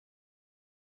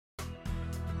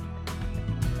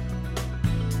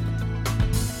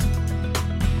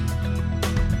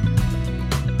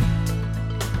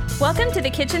Welcome to the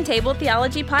Kitchen Table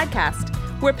Theology Podcast,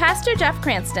 where Pastor Jeff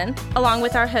Cranston, along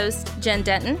with our host, Jen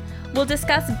Denton, will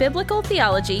discuss biblical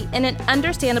theology in an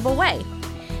understandable way.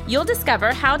 You'll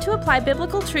discover how to apply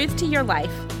biblical truth to your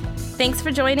life. Thanks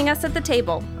for joining us at the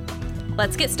table.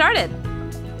 Let's get started.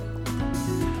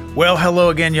 Well, hello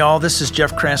again, y'all. This is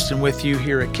Jeff Cranston with you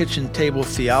here at Kitchen Table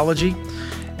Theology.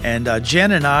 And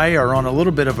Jen and I are on a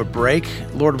little bit of a break.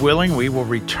 Lord willing, we will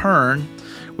return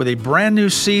with a brand new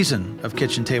season of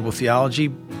Kitchen Table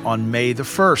Theology on May the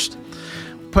 1st.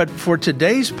 But for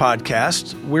today's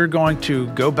podcast, we're going to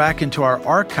go back into our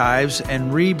archives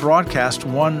and rebroadcast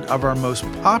one of our most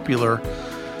popular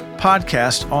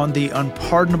podcasts on the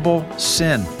unpardonable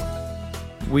sin.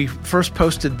 We first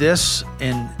posted this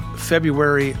in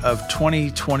February of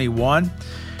 2021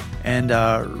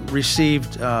 and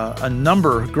received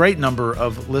a great number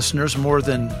of listeners, more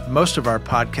than most of our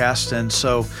podcasts. And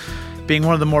so being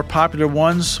one of the more popular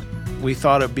ones, we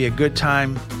thought it'd be a good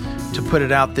time to put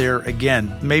it out there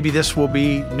again. Maybe this will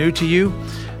be new to you.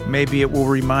 Maybe it will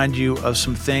remind you of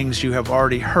some things you have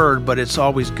already heard, but it's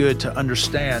always good to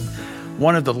understand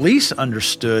one of the least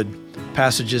understood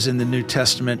passages in the New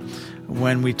Testament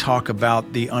when we talk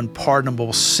about the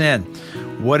unpardonable sin,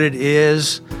 what it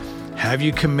is, have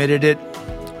you committed it,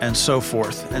 and so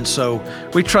forth. And so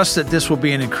we trust that this will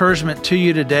be an encouragement to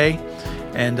you today.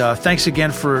 And thanks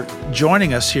again for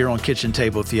joining us here on Kitchen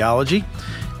Table Theology.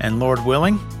 And Lord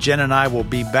willing, Jen and I will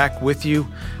be back with you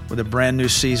with a brand new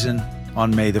season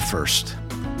on May the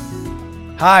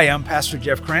 1st. Hi, I'm Pastor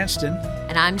Jeff Cranston.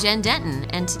 And I'm Jen Denton.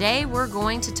 And today we're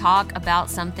going to talk about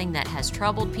something that has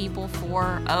troubled people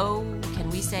for, can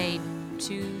we say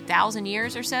 2,000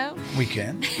 years or so? We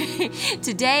can.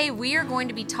 Today we are going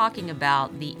to be talking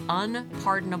about the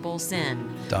unpardonable sin.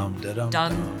 Dum, da, dum,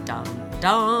 dum, dum,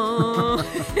 dum.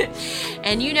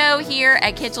 And you know, here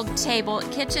at Kitchen Table.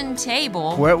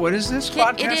 What is this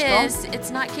podcast called? It's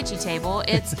not Kitchen Table.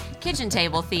 It's Kitchen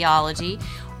Table Theology.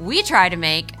 We try to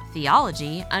make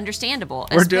theology understandable.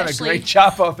 We're doing a great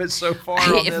job of it so far.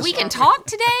 If we can talk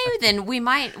today, then we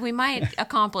might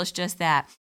accomplish just that.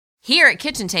 Here at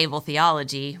Kitchen Table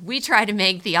Theology, we try to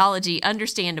make theology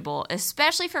understandable,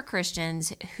 especially for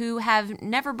Christians who have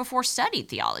never before studied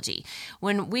theology.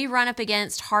 When we run up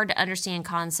against hard-to-understand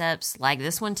concepts like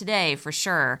this one today, for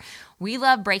sure, we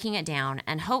love breaking it down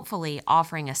and hopefully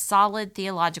offering a solid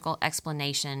theological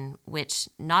explanation, which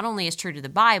not only is true to the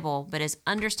Bible, but is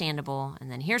understandable,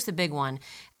 and then here's the big one,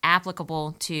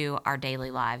 applicable to our daily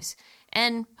lives.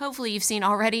 And hopefully you've seen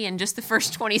already in just the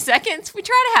first 20 seconds, we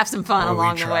try to have some fun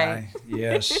along the way.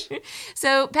 Yes.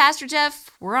 So, Pastor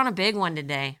Jeff, we're on a big one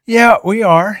today. Yeah, we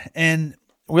are. And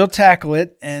we'll tackle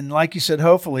it. And like you said,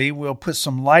 hopefully we'll put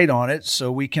some light on it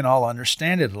so we can all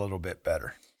understand it a little bit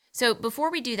better. So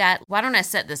before we do that, why don't I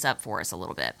set this up for us a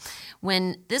little bit?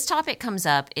 When this topic comes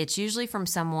up, it's usually from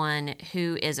someone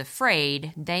who is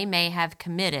afraid they may have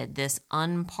committed this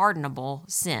unpardonable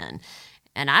sin.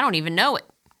 And I don't even know it.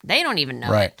 They don't even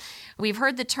know it. We've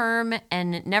heard the term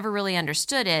and never really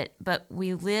understood it, but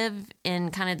we live in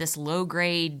kind of this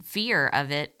low-grade fear of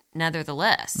it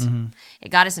nevertheless. Mm-hmm. It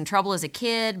got us in trouble as a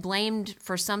kid, blamed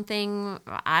for something,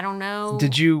 I don't know.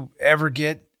 Did you ever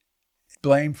get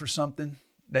blamed for something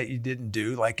that you didn't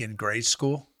do, like in grade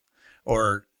school?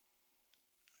 Or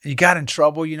you got in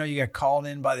trouble, you got called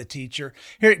in by the teacher.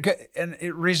 And the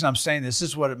reason I'm saying this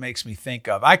is what it makes me think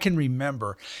of. I can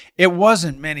remember, it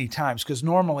wasn't many times, because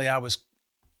normally I was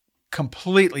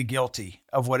completely guilty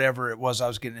of whatever it was I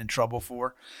was getting in trouble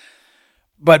for.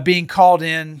 But being called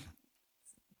in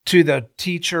to the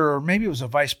teacher, or maybe it was a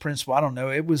vice principal, I don't know.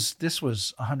 This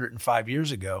was 105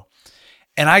 years ago.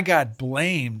 And I got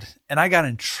blamed and I got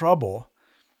in trouble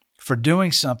for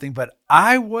doing something, but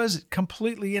I was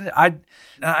completely in it. I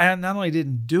not only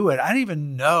didn't do it, I didn't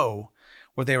even know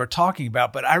what they were talking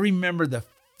about, but I remember the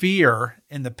fear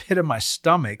in the pit of my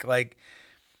stomach, like,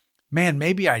 man,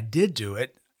 maybe I did do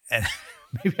it, and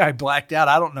maybe I blacked out.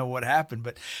 I don't know what happened,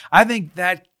 but I think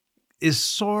that is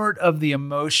sort of the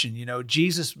emotion.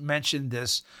 Jesus mentioned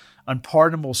this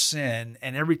unpardonable sin,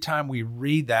 and every time we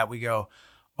read that, we go,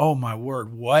 oh my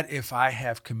word, what if I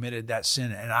have committed that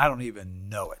sin and I don't even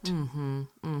know it? Mm-hmm,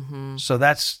 mm-hmm. So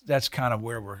that's kind of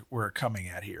where we're coming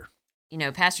at here.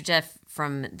 Pastor Jeff,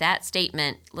 from that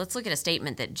statement, let's look at a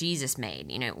statement that Jesus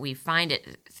made. We find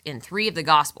it in 3 of the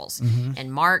Gospels. Mm-hmm. In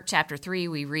Mark chapter 3,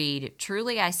 we read,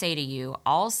 "Truly I say to you,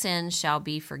 all sins shall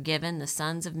be forgiven the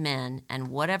sons of men, and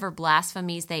whatever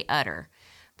blasphemies they utter.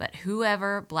 But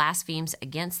whoever blasphemes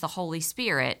against the Holy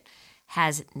Spirit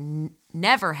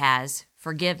never has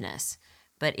forgiveness,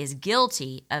 but is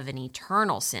guilty of an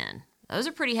eternal sin." Those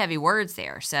are pretty heavy words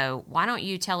there. So why don't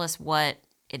you tell us what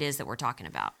it is that we're talking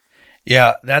about?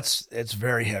 Yeah, it's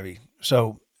very heavy.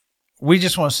 So we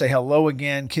just want to say hello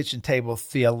again, Kitchen Table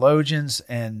Theologians,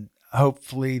 and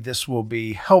hopefully this will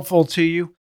be helpful to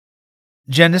you.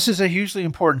 Jen, this is a hugely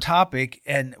important topic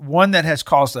and one that has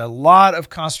caused a lot of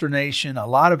consternation, a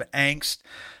lot of angst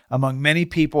among many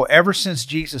people ever since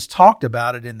Jesus talked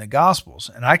about it in the Gospels.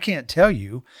 And I can't tell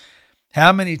you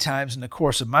how many times in the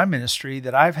course of my ministry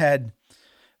that I've had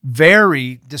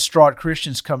very distraught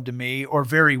Christians come to me or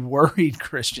very worried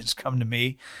Christians come to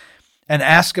me and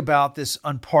ask about this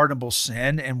unpardonable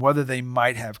sin and whether they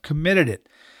might have committed it.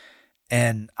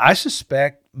 And I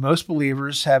suspect most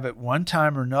believers have at one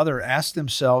time or another asked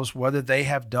themselves whether they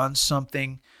have done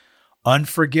something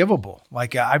unforgivable.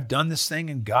 Like, I've done this thing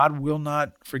and God will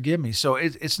not forgive me. So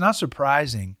it's not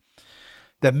surprising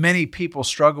that many people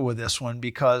struggle with this one,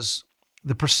 because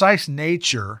the precise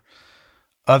nature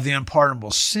of the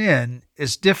unpardonable sin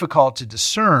is difficult to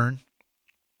discern.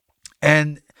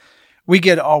 And we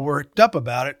get all worked up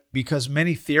about it because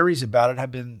many theories about it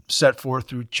have been set forth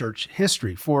through church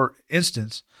history. For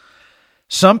instance,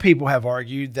 some people have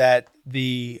argued that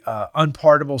the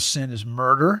unpardonable sin is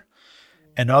murder,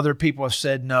 and other people have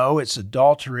said, no, it's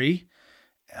adultery.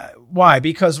 Why?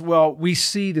 Because, well, we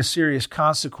see the serious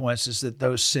consequences that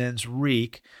those sins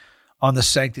wreak on the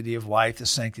sanctity of life, the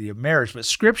sanctity of marriage. But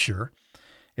Scripture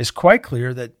is quite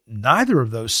clear that neither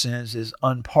of those sins is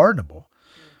unpardonable.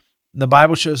 The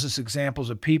Bible shows us examples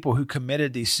of people who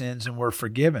committed these sins and were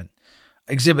forgiven.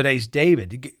 Exhibit A is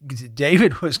David.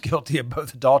 David was guilty of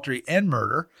both adultery and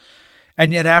murder,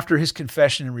 and yet after his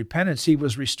confession and repentance, he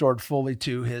was restored fully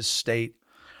to his state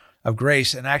of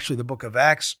grace. And actually, the book of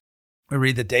Acts, we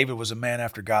read that David was a man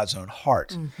after God's own heart.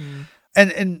 Mm-hmm.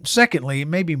 And secondly,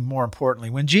 maybe more importantly,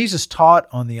 when Jesus taught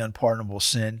on the unpardonable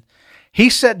sin, he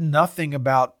said nothing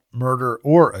about murder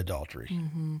or adultery.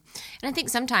 Mm-hmm. And I think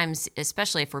sometimes,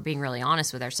 especially if we're being really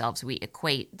honest with ourselves, we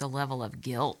equate the level of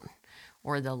guilt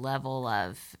or the level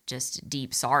of just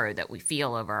deep sorrow that we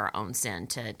feel over our own sin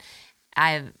to...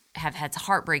 I have had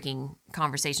heartbreaking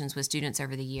conversations with students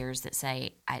over the years that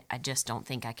say, I just don't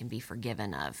think I can be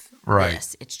forgiven of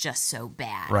this. It's just so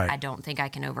bad. Right. I don't think I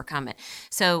can overcome it.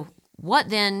 So what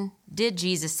then did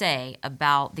Jesus say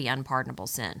about the unpardonable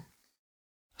sin?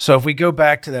 So if we go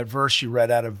back to that verse you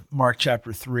read out of Mark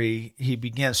chapter 3, he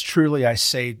begins, truly I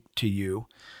say to you,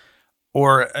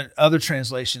 or other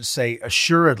translations say,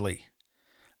 assuredly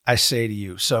I say to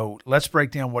you. So let's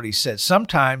break down what he said.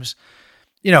 Sometimes,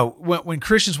 you know, when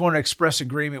Christians want to express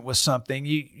agreement with something,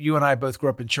 you and I both grew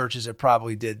up in churches that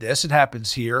probably did this. It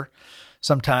happens here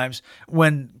sometimes.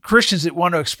 When Christians that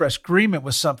want to express agreement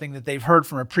with something that they've heard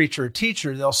from a preacher or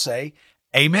teacher, they'll say,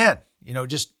 amen. You know,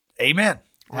 just amen.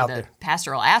 Or the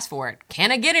pastor will ask for it. Can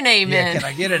I get an amen? Yeah, can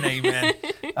I get an amen?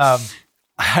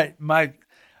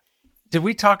 Did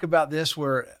we talk about this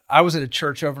where I was at a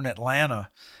church over in Atlanta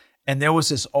and there was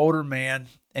this older man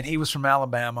and he was from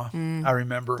Alabama, I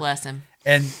remember. Bless him.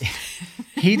 And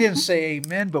he didn't say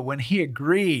amen, but when he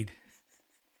agreed,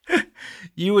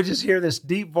 you would just hear this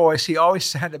deep voice. He always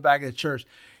sat in the back of the church.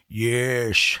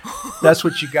 Yes. That's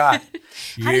what you got.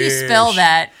 How do you spell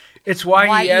that? It's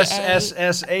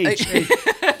Y-E-S-S-S-H.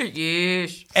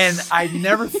 Yes. And I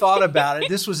never thought about it.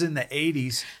 This was in the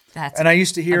 80s. And I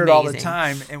used to hear amazing. it all the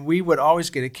time, and we would always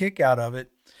get a kick out of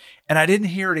it. And I didn't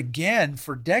hear it again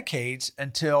for decades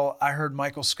until I heard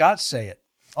Michael Scott say it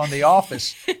on The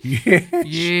Office.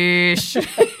 Yes.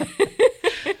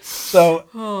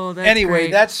 So anyway,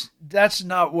 great. that's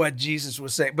not what Jesus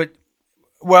was saying. But,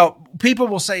 well, people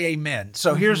will say amen.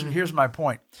 So here's my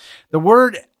point. The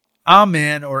word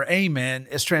amen or amen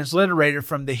is transliterated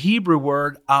from the Hebrew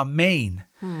word amen,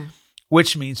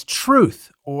 which means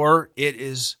truth, or it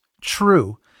is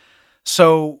true.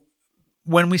 So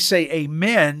when we say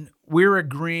amen, we're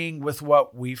agreeing with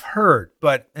what we've heard.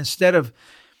 But instead of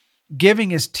giving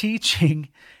his teaching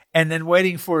and then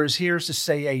waiting for his hearers to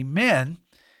say amen,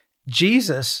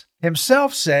 Jesus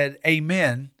himself said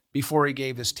amen before he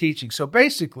gave his teaching. So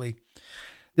basically,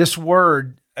 this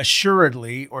word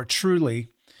assuredly or truly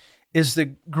is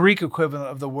the Greek equivalent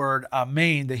of the word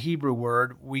amen, the Hebrew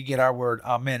word. We get our word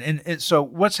amen. And so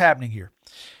what's happening here?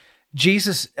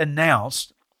 Jesus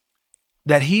announced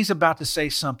that he's about to say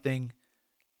something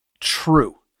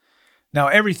true. Now,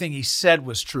 everything he said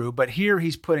was true, but here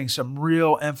he's putting some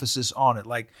real emphasis on it.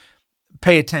 Like,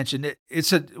 pay attention.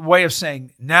 It's a way of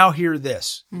saying, now hear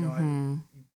this. You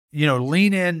know,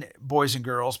 lean in, boys and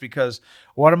girls, because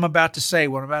what I'm about to say,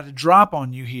 what I'm about to drop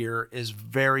on you here is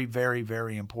very, very,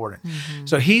 very important.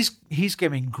 So he's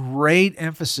giving great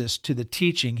emphasis to the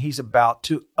teaching he's about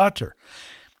to utter.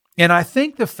 And I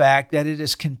think the fact that it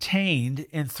is contained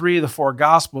in 3 of the 4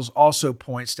 Gospels also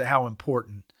points to how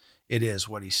important it is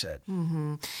what he said.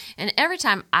 Mm-hmm. And every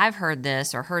time I've heard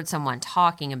this or heard someone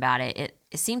talking about it,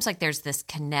 it seems like there's this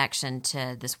connection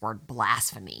to this word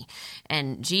blasphemy.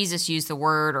 And Jesus used the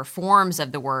word or forms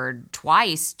of the word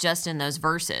twice just in those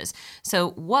verses.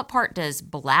 So what part does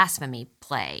blasphemy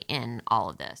play in all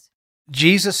of this?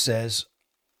 Jesus says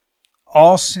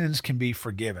all sins can be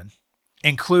forgiven,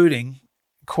 including,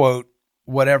 quote,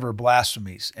 whatever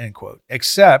blasphemies, end quote,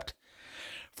 except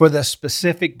for the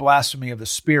specific blasphemy of the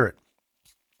Spirit.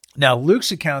 Now,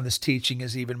 Luke's account of this teaching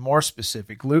is even more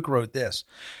specific. Luke wrote this,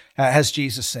 has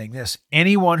Jesus saying this,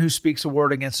 anyone who speaks a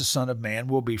word against the Son of Man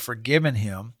will be forgiven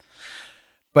him,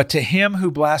 but to him who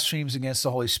blasphemes against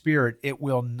the Holy Spirit, it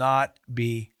will not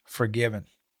be forgiven.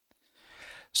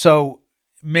 So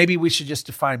maybe we should just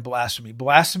define blasphemy.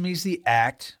 Blasphemy is the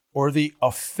act or the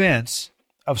offense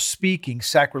of speaking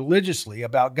sacrilegiously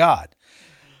about God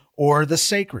or the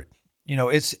sacred.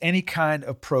 It's any kind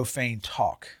of profane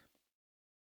talk.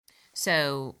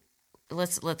 So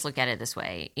let's look at it this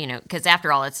way, because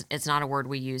after all, it's not a word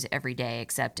we use every day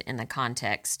except in the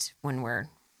context when we're,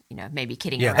 maybe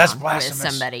kidding around that's with blasphemous.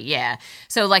 somebody. Yeah.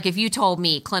 So like if you told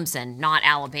me Clemson, not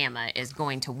Alabama, is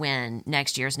going to win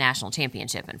next year's national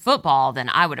championship in football, then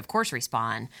I would of course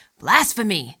respond,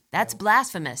 blasphemy. That's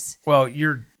blasphemous. Well,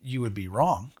 you would be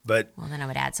wrong, but... Well, then I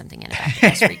would add something in about the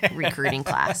best recruiting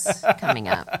class coming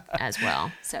up as well.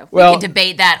 So we well, can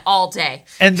debate that all day.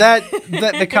 And that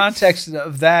the context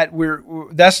of that,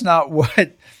 that's not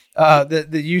what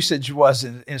the usage was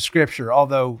in Scripture,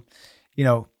 although,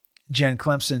 Jen,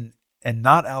 Clemson and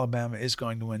not Alabama is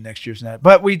going to win next year's net.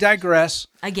 But we digress.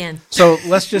 Again. So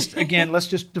let's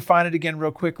just define it again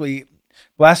real quickly.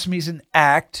 Blasphemy is an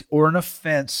act or an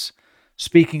offense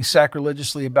speaking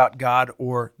sacrilegiously about God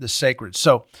or the sacred.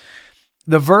 So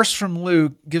the verse from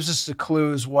Luke gives us the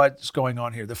clues what's going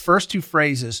on here. The first two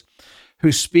phrases,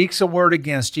 who speaks a word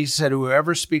against, Jesus said,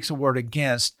 whoever speaks a word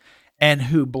against, and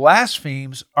who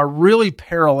blasphemes are really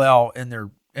parallel in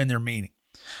their meaning.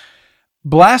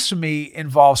 Blasphemy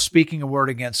involves speaking a word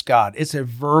against God. It's a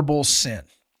verbal sin,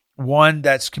 one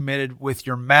that's committed with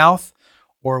your mouth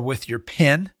or with your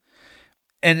pen.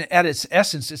 And at its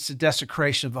essence, it's the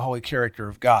desecration of the holy character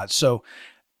of God. So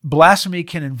blasphemy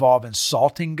can involve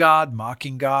insulting God,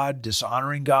 mocking God,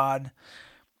 dishonoring God.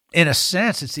 In a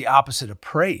sense, it's the opposite of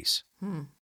praise.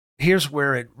 Here's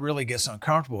where it really gets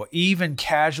uncomfortable. Even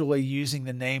casually using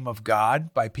the name of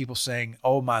God by people saying,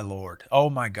 oh my Lord, oh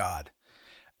my God,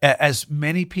 as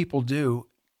many people do,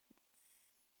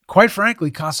 quite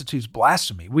frankly, constitutes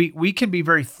blasphemy. We can be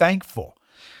very thankful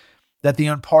that the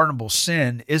unpardonable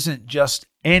sin isn't just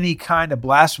any kind of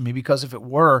blasphemy, because if it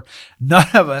were, none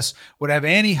of us would have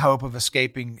any hope of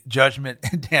escaping judgment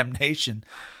and damnation.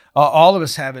 All of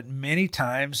us have it many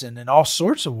times and in all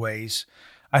sorts of ways,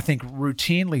 I think,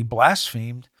 routinely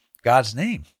blasphemed God's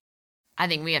name. I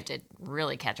think we have to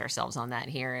really catch ourselves on that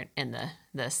here in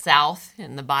the South,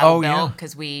 in the Bible Belt,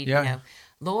 because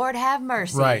Lord have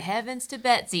mercy, right. Heavens to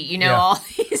Betsy, all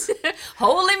these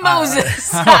holy Moses.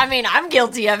 I mean, I'm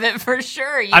guilty of it for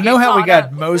sure. I know how we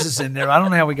got Moses in there. I don't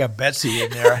know how we got Betsy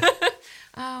in there.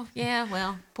 Oh, yeah,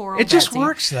 well, poor old It just Betsy.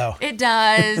 works, though. It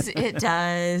does. It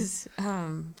does.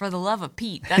 For the love of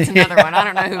Pete. That's another one. I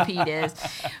don't know who Pete is.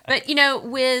 But,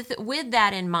 with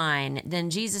that in mind, then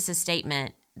Jesus'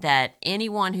 statement that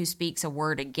anyone who speaks a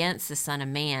word against the Son of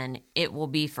Man, it will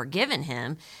be forgiven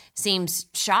him, seems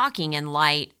shocking in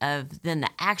light of then the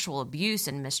actual abuse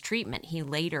and mistreatment he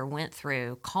later went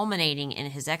through, culminating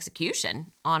in his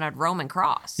execution on a Roman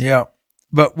cross. Yeah,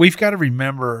 but we've got to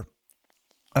remember,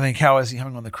 I think, how as he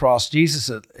hung on the cross,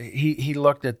 Jesus, he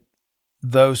looked at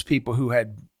those people who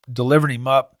had delivered him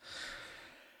up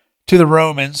to the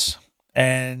Romans,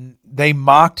 and they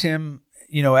mocked him,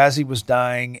 as he was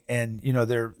dying, and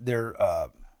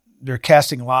they're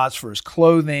casting lots for his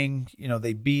clothing.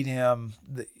 They beat him.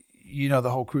 The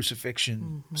whole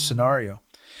crucifixion scenario,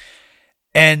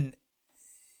 and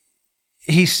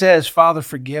he says, "Father,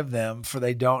 forgive them, for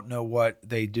they don't know what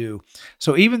they do."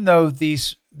 So even though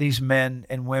these men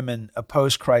and women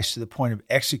opposed Christ to the point of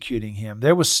executing him,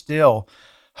 there was still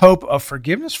hope of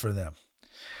forgiveness for them.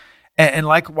 And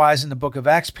likewise, in the book of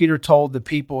Acts, Peter told the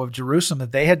people of Jerusalem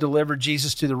that they had delivered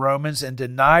Jesus to the Romans and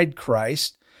denied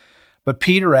Christ. But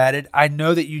Peter added, "I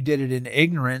know that you did it in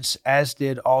ignorance, as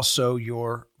did also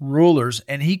your rulers."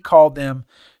 And he called them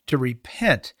to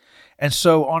repent. And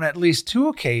so on at least two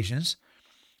occasions,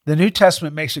 the New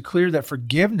Testament makes it clear that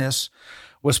forgiveness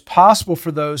was possible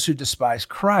for those who despised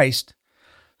Christ.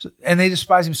 And they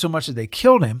despised him so much that they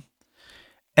killed him.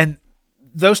 And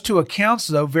those two accounts,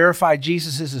 though, verify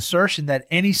Jesus' assertion that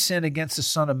any sin against the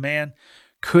Son of Man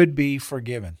could be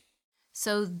forgiven.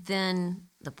 So then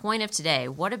the point of today,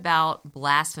 what about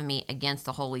blasphemy against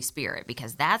the Holy Spirit?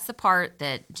 Because that's the part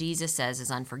that Jesus says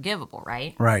is unforgivable,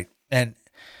 right? Right. And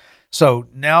so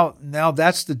now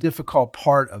that's the difficult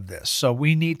part of this. So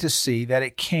we need to see that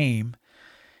it came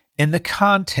in the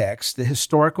context, the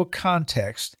historical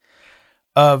context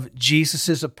of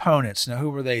Jesus's opponents. Now, who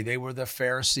were they? They were the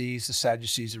Pharisees, the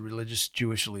Sadducees, the religious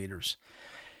Jewish leaders.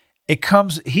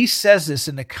 He says this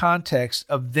in the context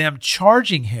of them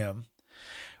charging him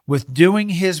with doing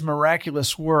his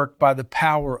miraculous work by the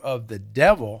power of the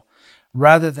devil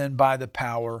rather than by the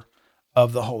power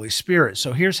of the Holy Spirit.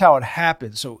 So here's how it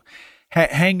happened. So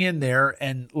hang in there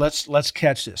and let's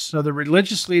catch this. So the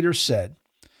religious leaders said,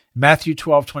 Matthew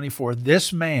 12:24,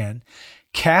 this man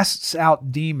casts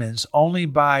out demons only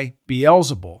by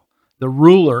Beelzebul, the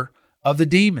ruler of the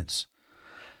demons.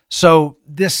 So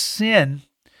this sin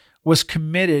was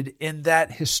committed in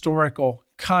that historical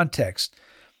context.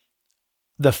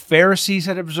 The Pharisees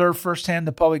had observed firsthand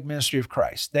the public ministry of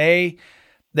Christ. They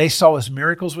saw his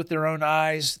miracles with their own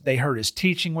eyes. They heard his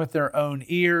teaching with their own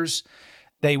ears.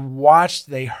 They watched,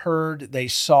 they heard, they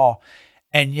saw,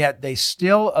 and yet they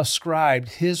still ascribed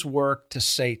his work to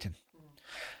Satan.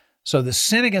 So the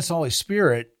sin against the Holy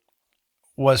Spirit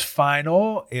was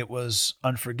final. It was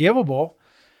unforgivable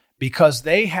because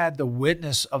they had the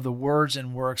witness of the words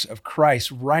and works of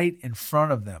Christ right in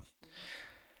front of them.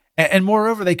 And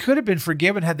moreover, they could have been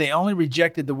forgiven had they only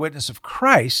rejected the witness of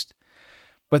Christ,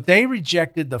 but they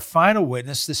rejected the final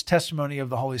witness, this testimony of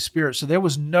the Holy Spirit. So there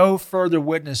was no further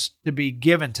witness to be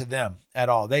given to them at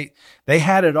all. They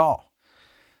had it all.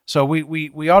 So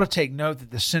we ought to take note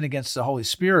that the sin against the Holy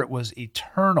Spirit was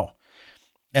eternal,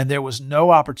 and there was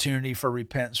no opportunity for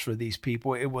repentance for these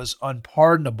people. It was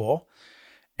unpardonable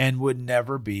and would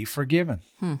never be forgiven.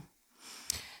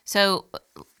 So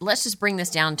let's just bring this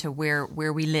down to where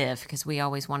we live, because we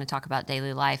always want to talk about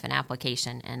daily life and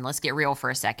application. And let's get real for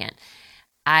a second.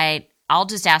 I'll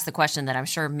just ask the question that I'm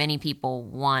sure many people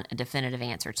want a definitive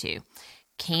answer to.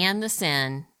 Can the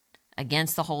sin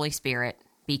against the Holy Spirit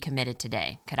be committed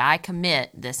today? Could I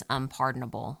commit this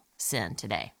unpardonable sin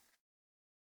today?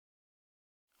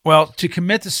 Well, to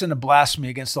commit the sin of blasphemy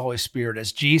against the Holy Spirit,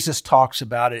 as Jesus talks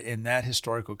about it in that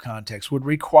historical context, would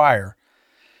require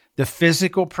the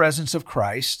physical presence of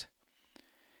Christ,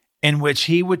 in which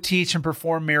he would teach and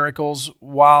perform miracles,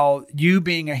 while you,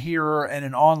 being a hearer and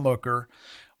an onlooker,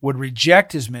 would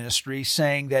reject his ministry,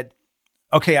 saying that,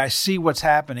 okay, I see what's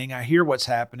happening, I hear what's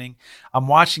happening, I'm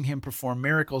watching him perform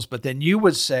miracles, but then you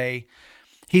would say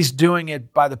he's doing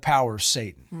it by the power of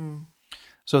Satan.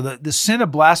 So the sin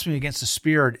of blasphemy against the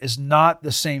Spirit is not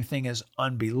the same thing as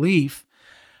unbelief,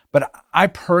 but I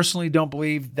personally don't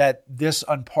believe that this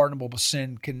unpardonable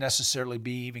sin can necessarily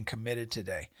be even committed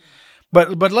today.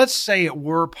 But let's say it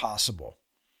were possible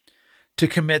to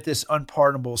commit this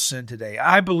unpardonable sin today.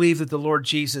 I believe that the Lord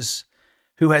Jesus,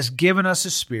 who has given us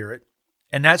a Spirit,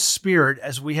 and that Spirit,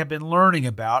 as we have been learning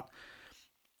about,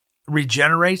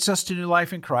 regenerates us to new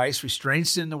life in Christ,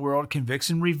 restrains sin in the world, convicts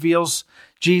and reveals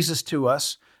Jesus to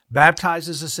us,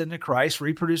 baptizes us into Christ,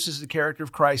 reproduces the character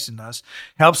of Christ in us,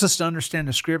 helps us to understand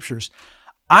the Scriptures.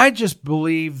 I just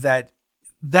believe that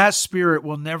Spirit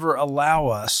will never allow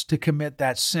us to commit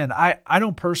that sin. I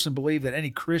don't personally believe that any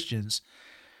Christians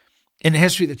in the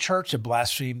history of the church have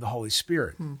blasphemed the Holy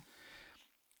Spirit.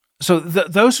 So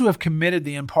those who have committed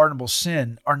the unpardonable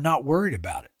sin are not worried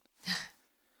about it.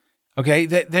 Okay,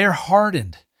 they're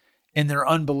hardened in their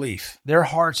unbelief. Their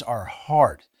hearts are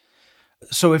hard.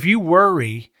 So if you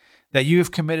worry that you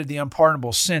have committed the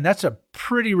unpardonable sin, that's a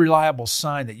pretty reliable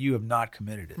sign that you have not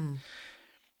committed it.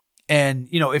 And,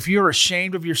 if you're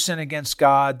ashamed of your sin against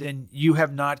God, then you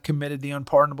have not committed the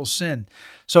unpardonable sin.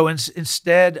 So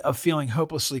instead of feeling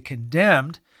hopelessly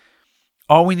condemned,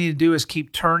 all we need to do is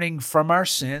keep turning from our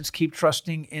sins, keep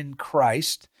trusting in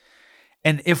Christ.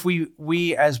 And if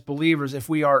we as believers, if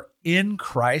we are in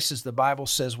Christ, as the Bible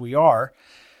says we are,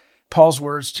 Paul's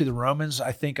words to the Romans,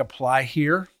 I think, apply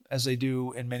here, as they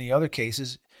do in many other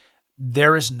cases.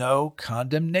 There is no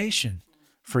condemnation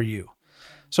for you.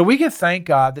 So we can thank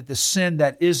God that the sin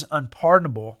that is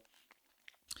unpardonable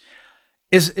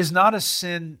is not a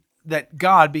sin that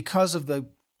God, because of the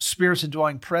Spirit's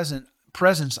indwelling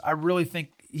presence, I really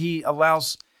think he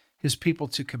allows his people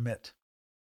to commit.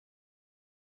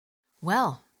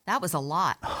 Well, that was a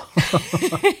lot.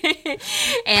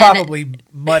 Probably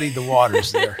muddied the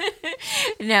waters there.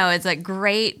 No, it's a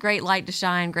great light to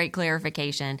shine, great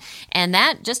clarification. And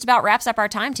that just about wraps up our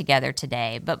time together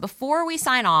today. But before we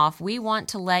sign off, we want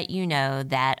to let you know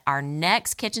that our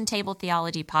next Kitchen Table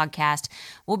Theology podcast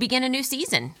will begin a new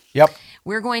season. Yep.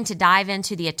 We're going to dive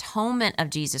into the atonement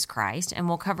of Jesus Christ, and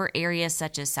we'll cover areas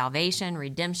such as salvation,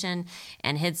 redemption,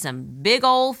 and hit some big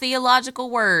old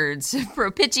theological words: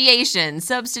 propitiation,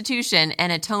 substitution,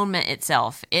 and atonement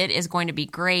itself. It is going to be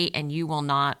great, and you will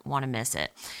not want to miss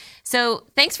it. So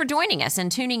thanks for joining us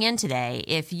and tuning in today.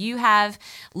 If you have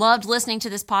loved listening to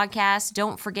this podcast,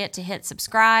 don't forget to hit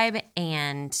subscribe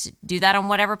and do that on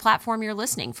whatever platform you're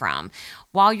listening from.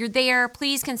 While you're there,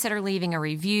 please consider leaving a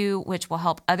review, which will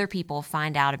help other people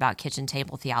find out about Kitchen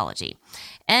Table Theology.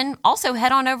 And also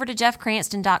head on over to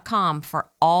jeffcranston.com for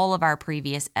all of our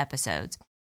previous episodes.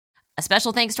 A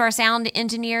special thanks to our sound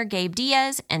engineer, Gabe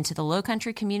Diaz, and to the Low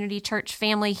Country Community Church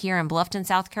family here in Bluffton,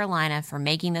 South Carolina, for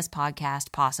making this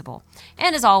podcast possible.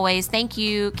 And as always, thank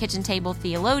you, Kitchen Table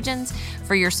Theologians,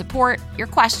 for your support, your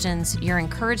questions, your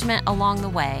encouragement along the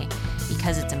way,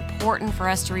 because it's important for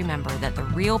us to remember that the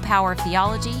real power of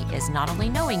theology is not only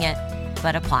knowing it,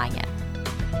 but applying it.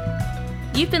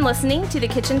 You've been listening to the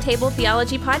Kitchen Table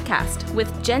Theology Podcast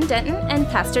with Jen Denton and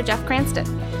Pastor Jeff Cranston.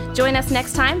 Join us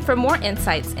next time for more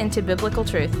insights into biblical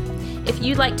truth. If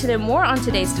you'd like to know more on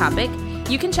today's topic,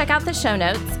 you can check out the show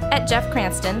notes at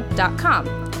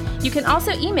jeffcranston.com. You can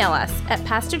also email us at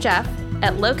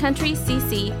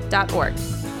pastorjeff@lowcountrycc.org.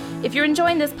 If you're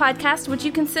enjoying this podcast, would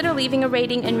you consider leaving a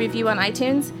rating and review on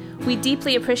iTunes? We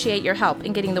deeply appreciate your help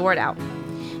in getting the word out.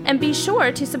 And be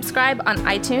sure to subscribe on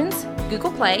iTunes,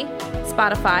 Google Play,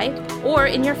 Spotify, or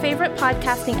in your favorite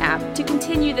podcasting app to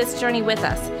continue this journey with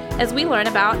us as we learn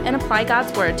about and apply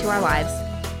God's Word to our lives.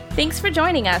 Thanks for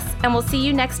joining us, and we'll see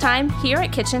you next time here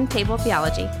at Kitchen Table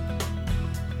Theology.